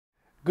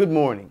Good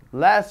morning.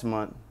 Last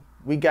month,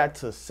 we got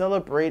to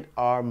celebrate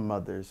our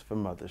mothers for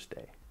Mother's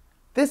Day.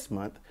 This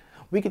month,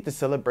 we get to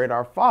celebrate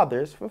our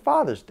fathers for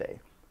Father's Day.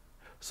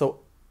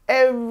 So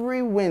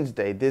every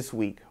Wednesday this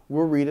week,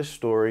 we'll read a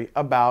story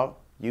about,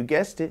 you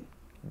guessed it,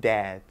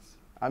 dads.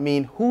 I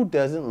mean, who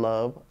doesn't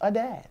love a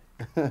dad?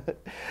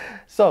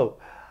 So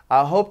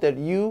I hope that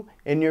you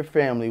and your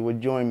family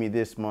would join me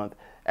this month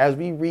as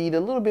we read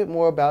a little bit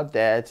more about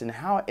dads and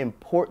how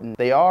important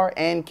they are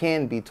and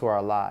can be to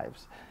our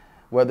lives.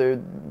 Whether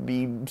it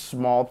be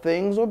small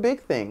things or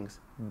big things,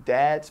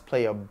 dads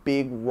play a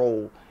big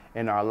role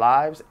in our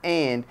lives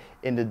and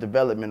in the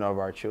development of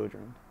our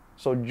children.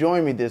 So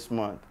join me this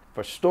month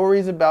for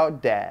Stories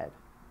About Dad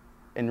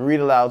and Read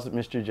Alouds with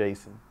Mr.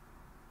 Jason.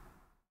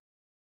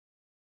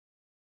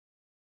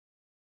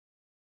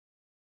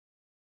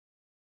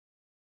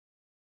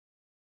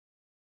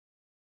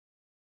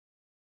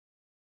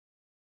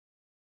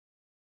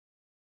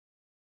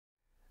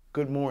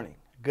 Good morning,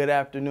 good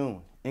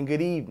afternoon, and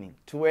good evening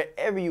to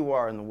wherever you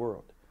are in the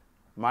world.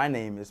 My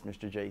name is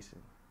Mr. Jason,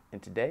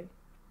 and today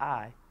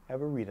I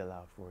have a read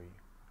aloud for you.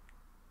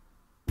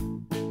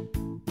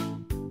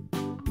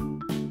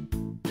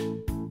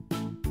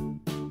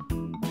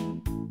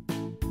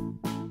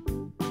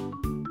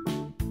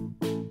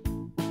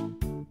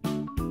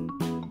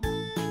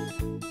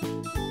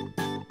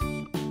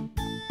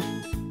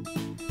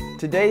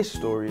 Today's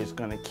story is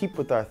going to keep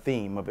with our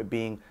theme of it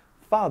being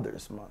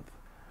Father's Month.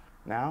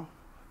 Now,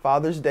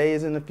 Father's Day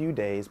is in a few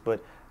days,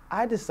 but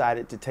I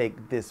decided to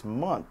take this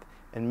month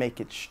and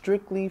make it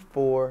strictly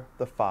for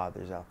the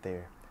fathers out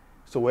there.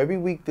 So every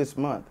week this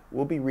month,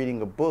 we'll be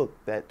reading a book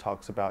that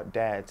talks about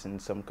dads in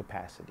some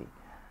capacity.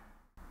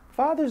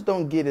 Fathers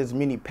don't get as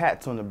many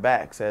pats on the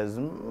backs as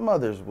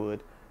mothers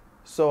would,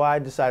 so I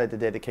decided to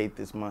dedicate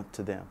this month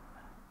to them.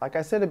 Like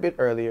I said a bit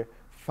earlier,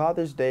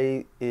 Father's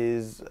Day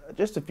is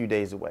just a few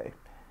days away.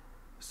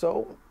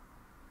 So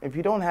if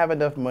you don't have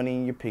enough money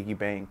in your piggy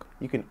bank,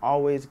 you can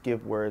always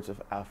give words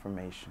of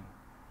affirmation.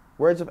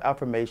 Words of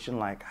affirmation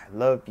like, I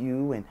love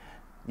you and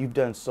you've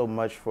done so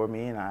much for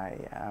me and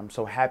I'm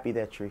so happy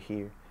that you're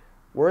here.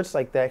 Words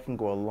like that can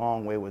go a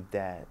long way with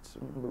dads,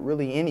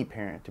 really any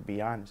parent to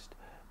be honest.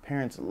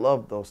 Parents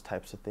love those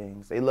types of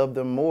things. They love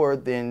them more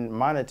than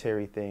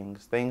monetary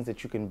things, things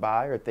that you can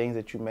buy or things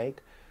that you make.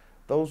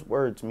 Those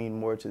words mean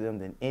more to them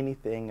than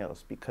anything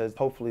else because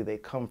hopefully they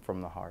come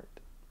from the heart.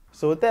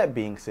 So with that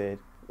being said,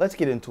 let's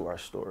get into our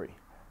story.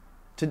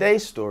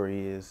 Today's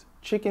story is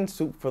Chicken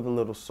Soup for the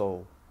Little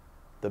Soul,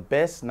 The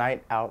Best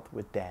Night Out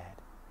with Dad,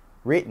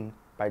 written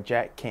by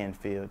Jack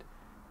Canfield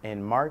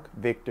and Mark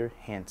Victor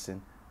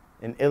Hansen,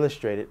 and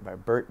illustrated by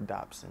Bert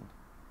Dobson.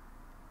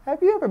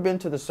 Have you ever been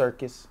to the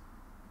circus?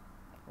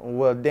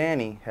 Well,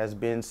 Danny has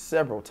been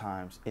several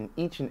times, and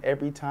each and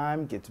every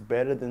time gets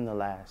better than the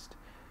last.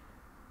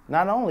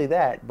 Not only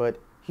that,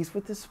 but he's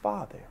with his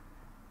father.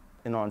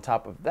 And on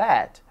top of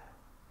that,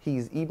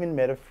 he's even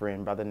met a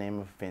friend by the name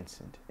of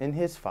Vincent and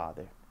his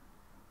father.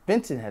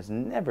 Vincent has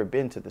never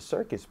been to the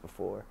circus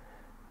before,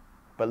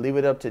 but leave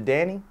it up to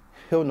Danny,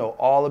 he'll know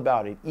all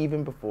about it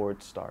even before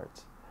it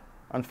starts.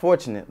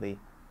 Unfortunately,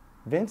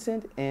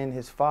 Vincent and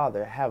his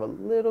father have a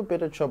little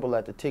bit of trouble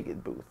at the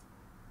ticket booth.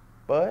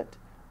 But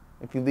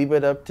if you leave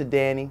it up to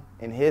Danny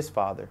and his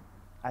father,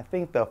 I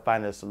think they'll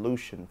find a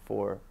solution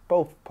for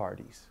both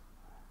parties.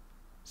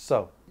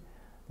 So,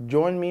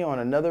 join me on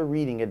another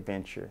reading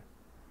adventure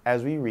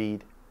as we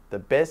read The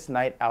Best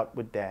Night Out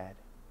with Dad,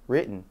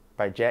 written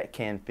by Jack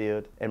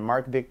Canfield and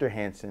Mark Victor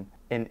Hansen,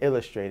 and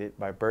illustrated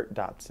by Bert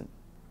Dobson,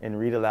 and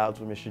Read Alouds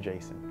with Mr.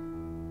 Jason.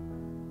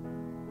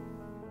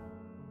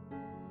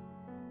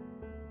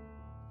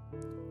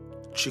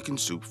 Chicken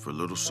Soup for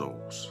Little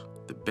Souls,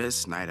 The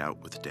Best Night Out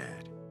with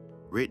Dad,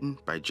 written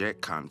by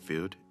Jack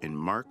Canfield and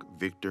Mark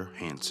Victor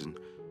Hansen,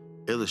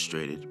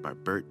 illustrated by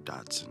Bert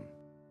Dobson.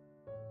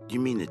 You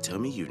mean to tell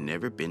me you've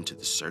never been to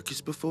the circus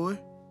before?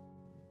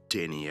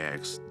 Danny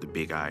asked the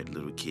big-eyed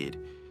little kid.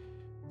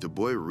 The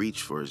boy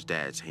reached for his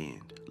dad's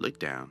hand,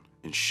 looked down,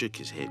 and shook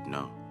his head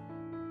no.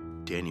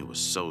 Danny was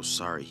so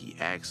sorry he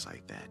asked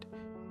like that.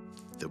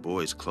 The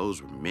boy's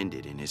clothes were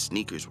mended and his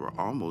sneakers were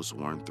almost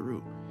worn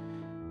through.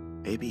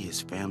 Maybe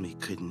his family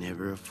could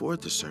never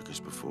afford the circus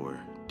before,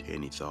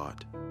 Danny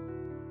thought.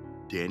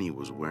 Danny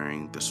was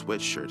wearing the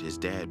sweatshirt his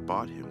dad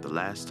bought him the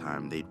last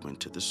time they'd went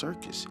to the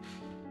circus.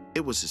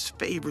 It was his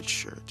favorite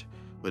shirt,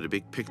 with a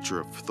big picture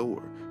of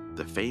Thor,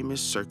 the famous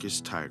circus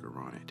tiger,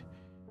 on it.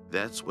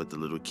 That's what the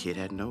little kid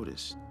had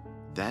noticed.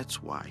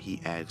 That's why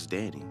he asked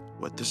Danny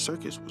what the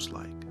circus was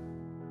like.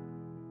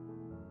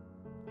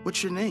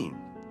 What's your name?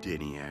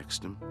 Danny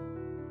asked him.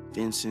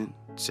 Vincent,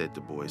 said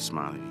the boy,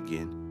 smiling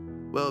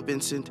again. Well,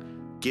 Vincent,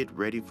 get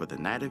ready for the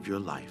night of your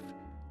life.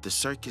 The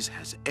circus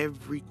has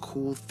every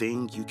cool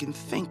thing you can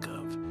think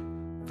of.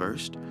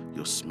 First,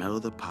 you'll smell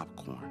the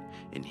popcorn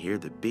and hear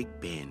the big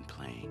band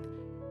playing.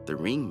 The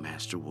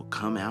ringmaster will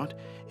come out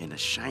in a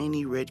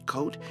shiny red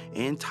coat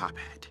and top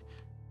hat.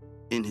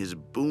 In his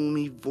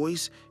boomy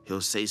voice,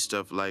 he'll say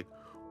stuff like,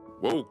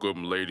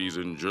 "Welcome, ladies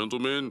and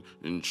gentlemen,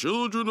 and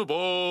children of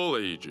all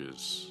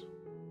ages."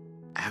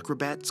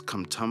 Acrobats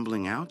come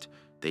tumbling out.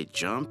 They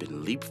jump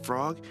and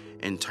leapfrog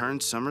and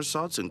turn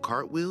somersaults and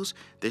cartwheels.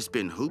 They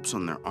spin hoops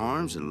on their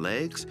arms and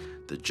legs.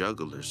 The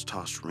jugglers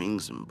toss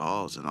rings and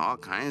balls and all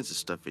kinds of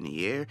stuff in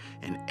the air,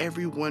 and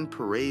everyone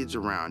parades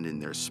around in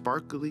their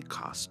sparkly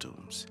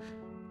costumes.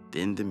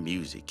 Then the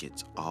music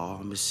gets all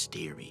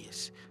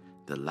mysterious.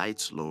 The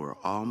lights lower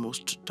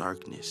almost to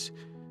darkness.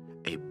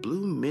 A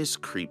blue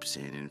mist creeps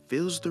in and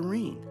fills the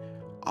ring.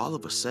 All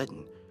of a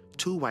sudden,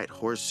 2 white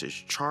horses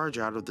charge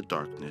out of the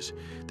darkness,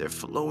 their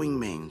flowing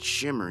manes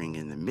shimmering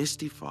in the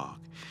misty fog.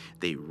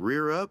 They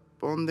rear up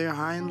on their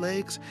hind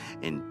legs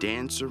and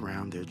dance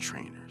around their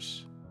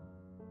trainers.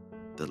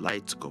 The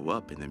lights go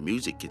up and the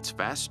music gets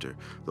faster.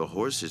 The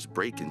horses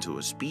break into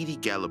a speedy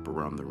gallop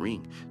around the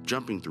ring,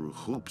 jumping through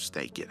hoops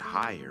that get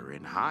higher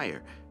and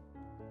higher.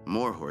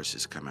 More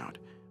horses come out,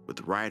 with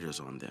riders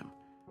on them.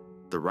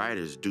 The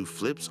riders do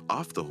flips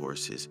off the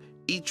horses,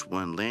 each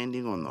one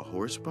landing on the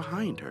horse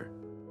behind her.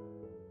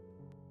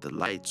 The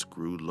lights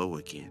grew low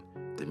again.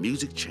 The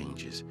music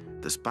changes.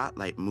 The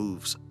spotlight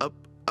moves up,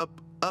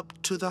 up, up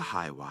to the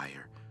high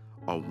wire.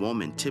 A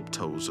woman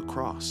tiptoes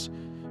across.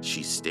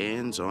 She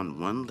stands on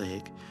one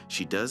leg.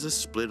 She does a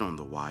split on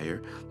the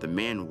wire. The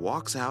man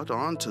walks out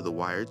onto the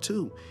wire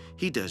too.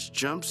 He does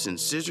jumps and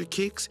scissor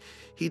kicks.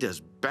 He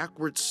does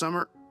backward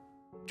summer.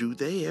 Do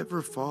they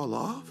ever fall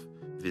off?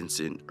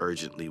 Vincent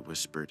urgently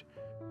whispered.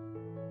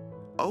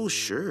 Oh,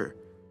 sure.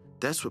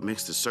 That's what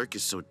makes the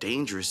circus so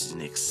dangerous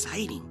and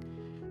exciting.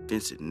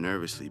 Vincent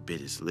nervously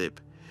bit his lip.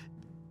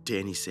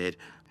 Danny said,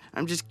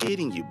 I'm just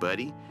kidding you,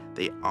 buddy.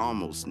 They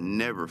almost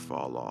never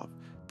fall off.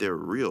 They're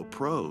real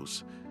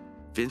pros.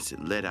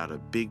 Vincent let out a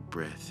big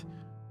breath.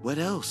 What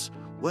else?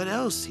 What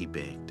else? He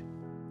begged.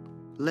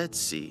 Let's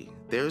see.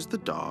 There's the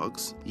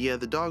dogs. Yeah,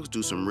 the dogs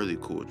do some really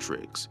cool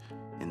tricks.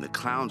 And the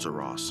clowns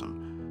are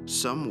awesome.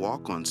 Some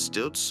walk on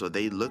stilts so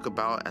they look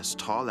about as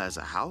tall as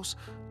a house.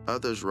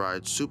 Others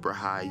ride super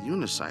high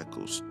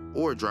unicycles,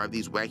 or drive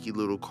these wacky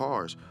little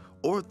cars,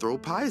 or throw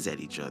pies at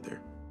each other.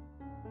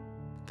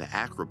 The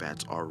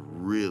acrobats are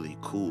really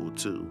cool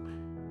too.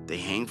 They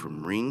hang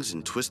from rings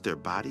and twist their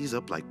bodies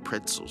up like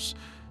pretzels.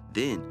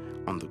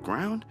 Then, on the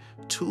ground,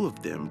 2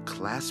 of them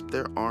clasp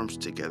their arms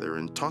together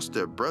and toss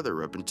their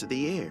brother up into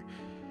the air.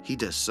 He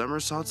does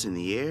somersaults in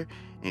the air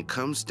and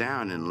comes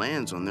down and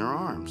lands on their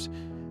arms.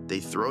 They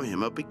throw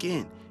him up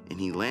again, and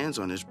he lands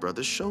on his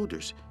brother's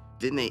shoulders.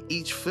 Then they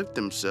each flip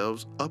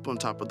themselves up on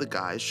top of the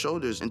guy's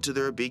shoulders into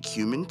their big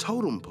human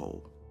totem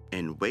pole.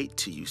 And wait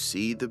till you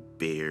see the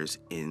bears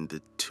in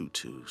the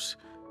tutus.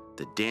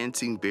 The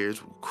dancing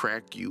bears will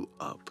crack you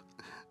up.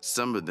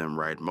 Some of them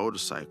ride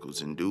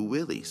motorcycles and do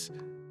wheelies.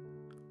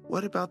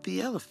 What about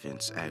the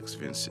elephants? Asked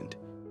Vincent.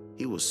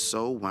 He was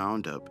so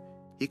wound up,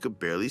 he could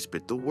barely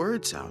spit the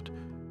words out.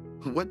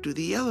 What do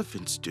the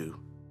elephants do?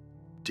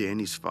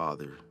 Danny's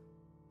father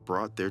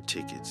brought their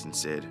tickets and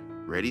said,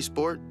 Ready,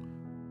 sport?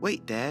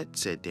 Wait, Dad,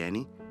 said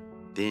Danny.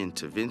 Then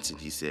to Vincent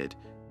he said,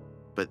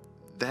 But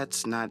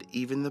that's not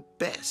even the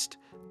best.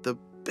 The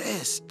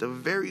best, the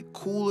very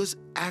coolest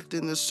act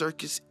in the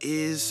circus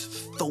is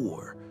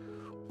Thor.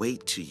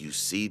 Wait till you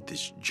see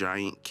this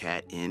giant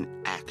cat in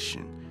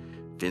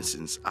action.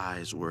 Vincent's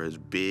eyes were as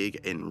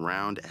big and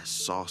round as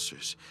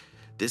saucers.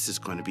 This is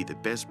going to be the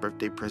best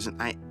birthday present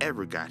I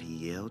ever got,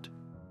 he yelled.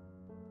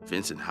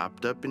 Vincent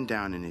hopped up and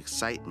down in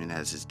excitement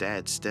as his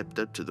dad stepped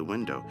up to the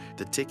window.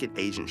 The ticket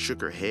agent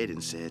shook her head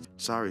and said,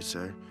 Sorry,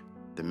 sir.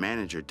 The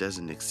manager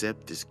doesn't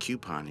accept this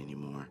coupon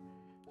anymore.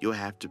 You'll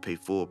have to pay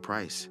full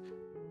price.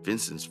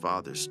 Vincent's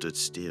father stood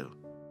still.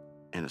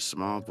 In a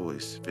small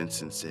voice,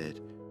 Vincent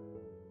said,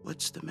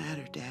 What's the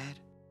matter, Dad?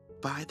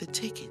 Buy the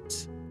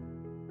tickets.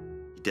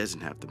 He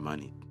doesn't have the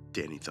money,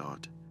 Danny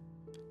thought.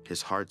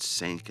 His heart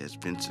sank as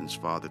Vincent's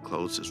father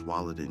closed his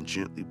wallet and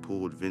gently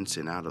pulled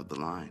Vincent out of the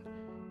line.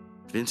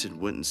 Vincent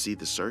wouldn't see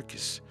the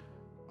circus.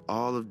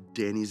 All of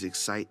Danny's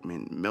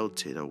excitement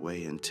melted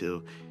away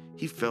until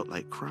he felt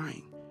like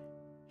crying.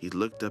 He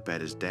looked up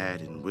at his dad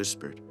and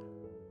whispered,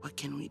 What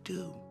can we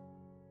do?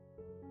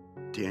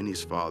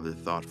 Danny's father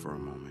thought for a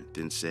moment,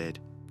 then said,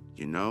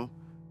 You know,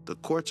 the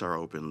courts are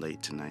open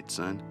late tonight,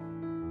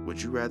 son.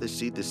 Would you rather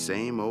see the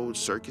same old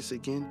circus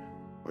again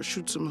or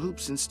shoot some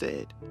hoops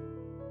instead?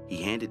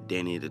 He handed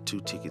Danny the 2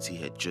 tickets he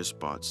had just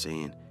bought,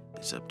 saying,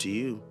 It's up to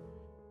you.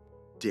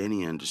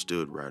 Danny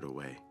understood right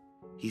away.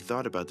 He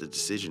thought about the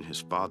decision his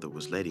father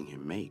was letting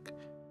him make.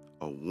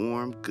 A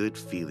warm, good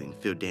feeling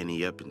filled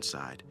Danny up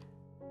inside,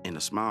 and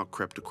a smile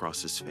crept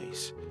across his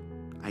face.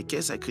 I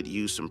guess I could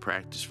use some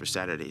practice for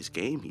Saturday's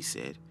game, he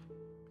said.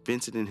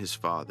 Vincent and his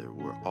father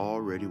were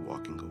already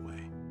walking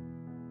away.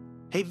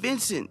 Hey,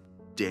 Vincent,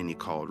 Danny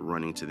called,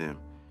 running to them.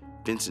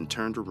 Vincent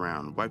turned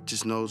around, wiped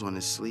his nose on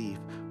his sleeve.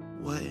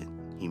 What?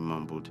 He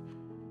mumbled.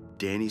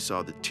 Danny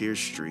saw the tear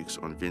streaks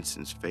on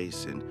Vincent's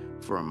face, and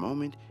for a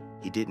moment,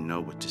 he didn't know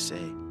what to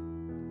say.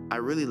 I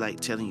really like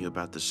telling you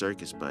about the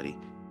circus, buddy,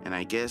 and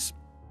I guess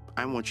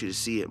I want you to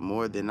see it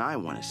more than I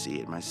want to see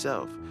it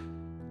myself.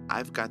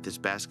 I've got this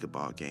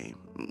basketball game.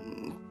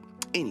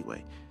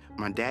 Anyway,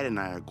 My dad and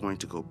I are going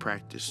to go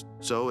practice,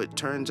 so it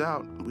turns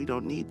out we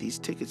don't need these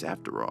tickets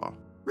after all.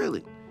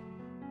 Really.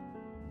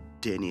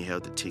 Danny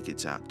held the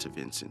tickets out to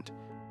Vincent.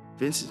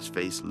 Vincent's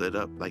face lit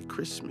up like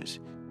Christmas.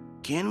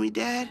 Can we,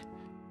 Dad?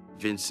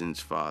 Vincent's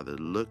father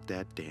looked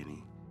at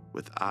Danny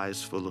with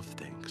eyes full of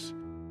thanks.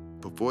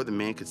 Before the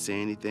man could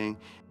say anything,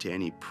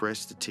 Danny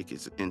pressed the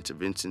tickets into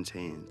Vincent's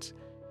hands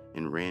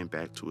and ran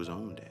back to his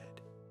own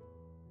dad.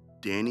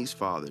 Danny's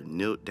father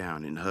knelt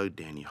down and hugged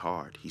Danny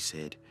hard. He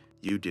said,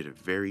 "You did a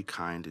very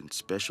kind and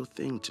special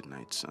thing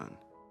tonight, son.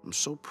 I'm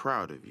so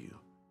proud of you."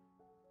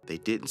 They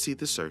didn't see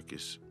the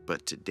circus,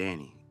 but to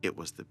Danny, it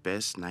was the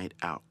best night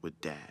out with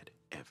Dad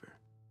ever.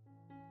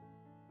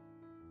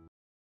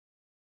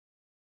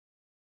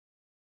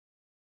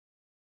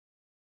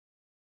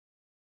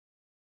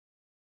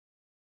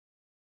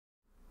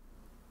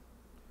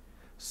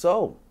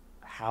 So,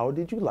 how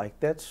did you like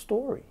that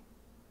story?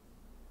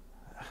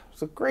 It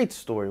was a great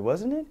story,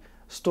 wasn't it?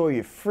 A story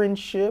of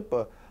friendship,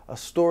 a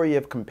story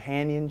of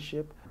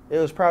companionship. It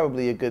was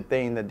probably a good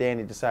thing that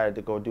Danny decided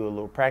to go do a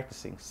little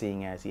practicing,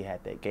 seeing as he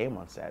had that game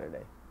on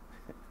Saturday.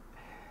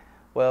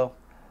 Well,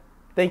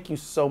 thank you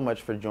so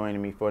much for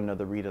joining me for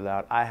another Read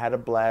Aloud. I had a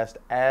blast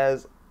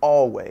as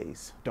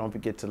always. Don't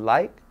forget to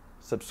like,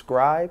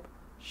 subscribe,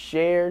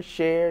 share,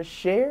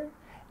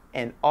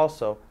 and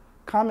also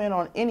comment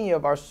on any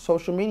of our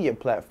social media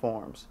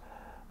platforms.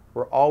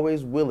 We're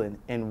always willing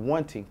and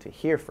wanting to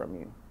hear from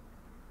you.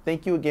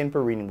 Thank you again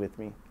for reading with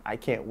me. I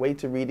can't wait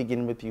to read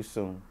again with you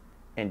soon.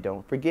 And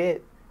don't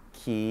forget,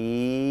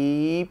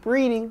 keep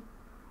reading.